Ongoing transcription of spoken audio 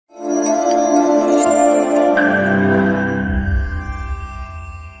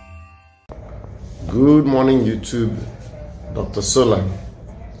Good morning, YouTube. Dr. Solar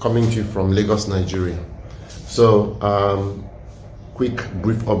coming to you from Lagos, Nigeria. So, quick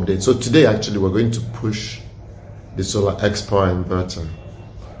brief update. So today, actually, we're going to push the Solar X Power inverter.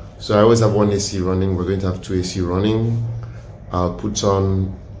 So I always have one AC running. We're going to have two AC running. I'll put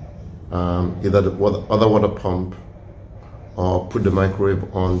on either the other water pump or put the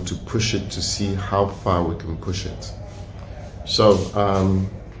microwave on to push it to see how far we can push it. So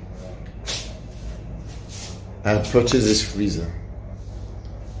I purchased this freezer,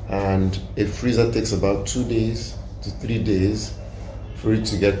 and a freezer takes about 2 days to 3 days for it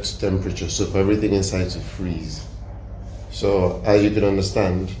to get to temperature, so for everything inside to freeze. So as you can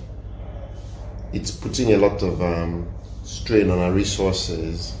understand, it's putting a lot of strain on our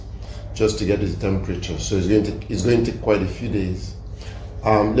resources just to get to the temperature. So it's going to take quite a few days.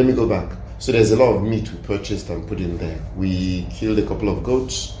 Let me go back. So there's a lot of meat we purchased and put in there. We killed a couple of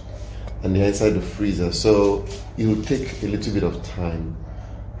goats and they're inside the freezer. So it will take a little bit of time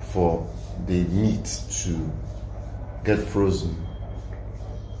for the meat to get frozen.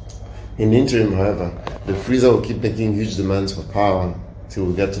 In the interim, however, the freezer will keep making huge demands for power till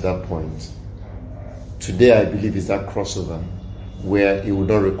we get to that point. Today, I believe, is that crossover where it will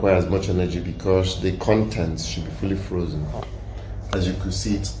not require as much energy because the contents should be fully frozen. As you can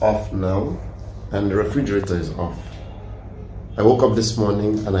see, it's off now and the refrigerator is off. I woke up this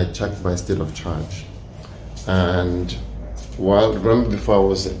morning and I checked my state of charge, and while remember before I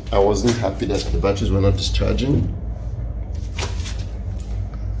wasn't happy that the batteries were not discharging.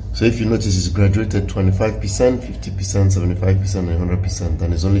 So if you notice, it's graduated 25%, 50%, 75% and 100%,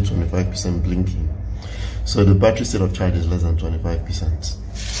 and it's only 25% blinking. So the battery state of charge is less than 25%.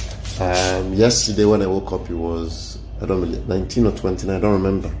 Yesterday when I woke up, it was, I don't know, 19 or 29, I don't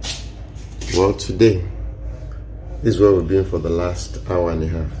remember. Well, today, this is where we've been for the last hour and a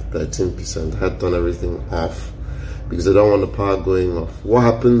half, 13%. I had done everything off because I don't want the power going off. What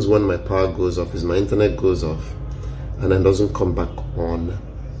happens when my power goes off is my internet goes off and then doesn't come back on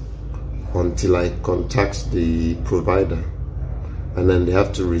until I contact the provider. And then they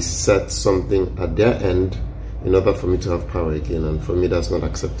have to reset something at their end in order for me to have power again, and for me that's not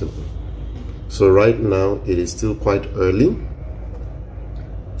acceptable. So right now it is still quite early.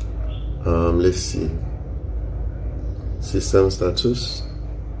 Let's see. System status.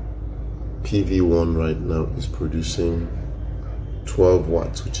 PV1 right now is producing 12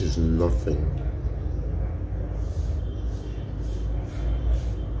 watts, which is nothing.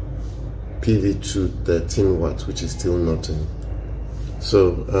 PV2 13 watts, which is still nothing.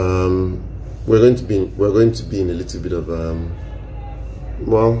 So we're going to be in a little bit of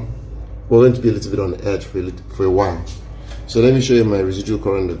we're going to be a little bit on the edge for a while. So let me show you my residual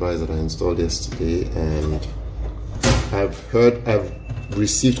current device that I installed yesterday, and I've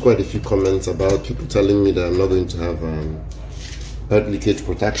received quite a few comments about people telling me that I'm not going to have earth leakage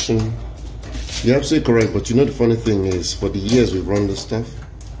protection. You're absolutely correct, but you know the funny thing is, for the years we've run this stuff,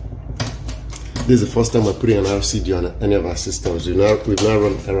 this is the first time we're putting an RCD on any of our systems. We've now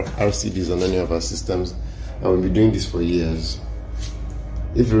run RCDs on any of our systems, and we've been doing this for years.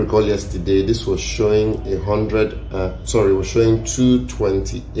 If you recall yesterday, this was showing it was showing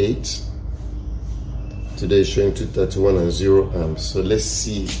 228. Today is showing 231 and 0 amps. So let's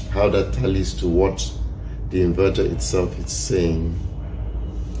see how that tallies to what the inverter itself is saying.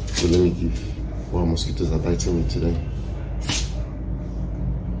 So let me give, wow, mosquitoes are biting me today.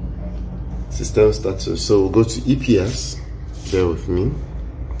 System status. So we'll go to EPS. Bear with me.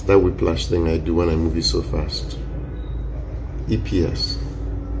 That whiplash thing I do when I move it so fast. EPS.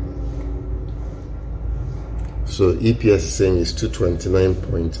 So EPS is saying is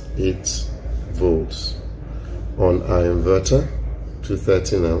 229.8 volts on our inverter,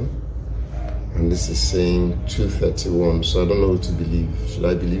 230 now, and this is saying 231. So I don't know who to believe. Should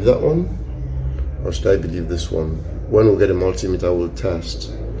I believe that one or should I believe this one? When we get a multimeter, we'll test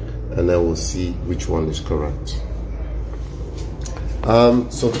and then we'll see which one is correct.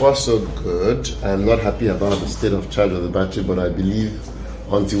 So far so good. I'm not happy about the state of charge of the battery, but I believe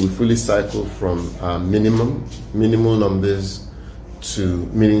until we fully cycle from minimal numbers to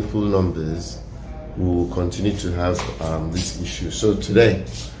meaningful numbers, we will continue to have this issue. So today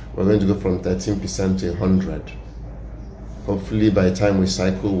we're going to go from 13% to 100. Hopefully by the time we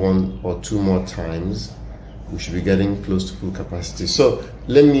cycle 1 or 2 more times, we should be getting close to full capacity. So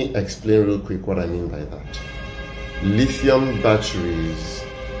let me explain real quick what I mean by that. Lithium batteries,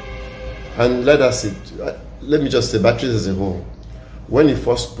 and let me just say batteries as a whole, when you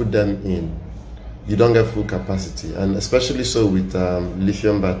first put them in, you don't get full capacity, and especially so with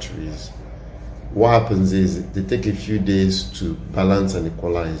lithium batteries. What happens is they take a few days to balance and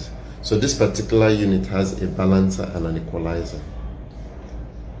equalize. So this particular unit has a balancer and an equalizer.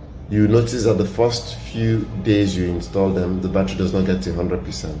 You notice that the first few days you install them, the battery does not get to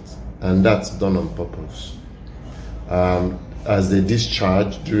 100%, and that's done on purpose. As they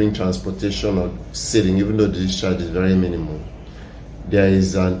discharge during transportation or sitting, even though the discharge is very minimal, there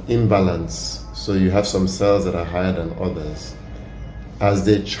is an imbalance. So you have some cells that are higher than others. As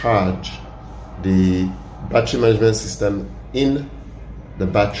they charge, the battery management system in the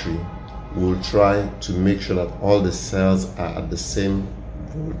battery will try to make sure that all the cells are at the same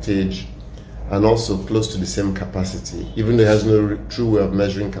voltage and also close to the same capacity. Even though it has no true way of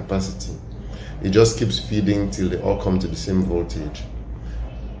measuring capacity, it just keeps feeding till they all come to the same voltage.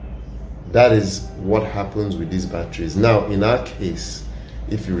 That is what happens with these batteries. Now, in our case,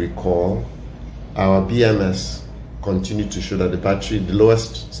 if you recall, our BMS continued to show that the battery, the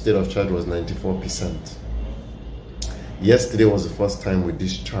lowest state of charge was 94%. Yesterday was the first time we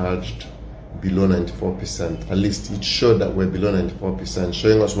discharged below 94%. At least it showed that we're below 94%,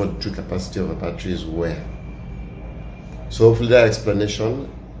 showing us what the true capacity of a battery is where. So hopefully that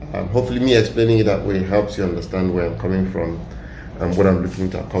explanation, hopefully me explaining it that way helps you understand where I'm coming from and what I'm looking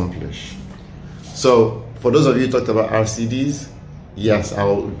to accomplish. So for those of you who talked about RCDs, yes,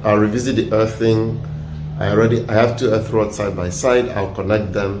 I'll revisit the earthing. I have two earth rods side by side. I'll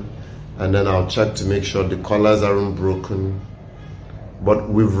connect them and then I'll check to make sure the collars aren't broken. But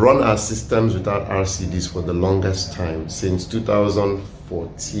we've run our systems without RCDs for the longest time, since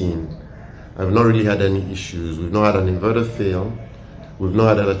 2014. I've not really had any issues. We've not had an inverter fail. We've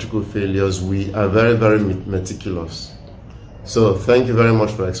not had electrical failures. We are very, very meticulous. So thank you very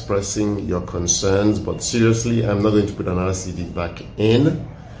much for expressing your concerns, but seriously, I'm not going to put an RCD back in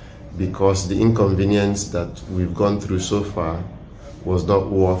because the inconvenience that we've gone through so far was not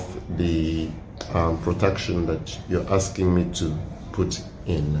worth the protection that you're asking me to put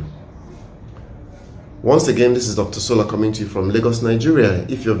in. Once again, this is Dr. Sola coming to you from Lagos, Nigeria.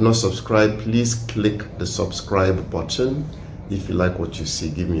 If you have not subscribed, please click the subscribe button. If you like what you see,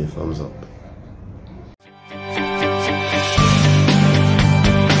 give me a thumbs up.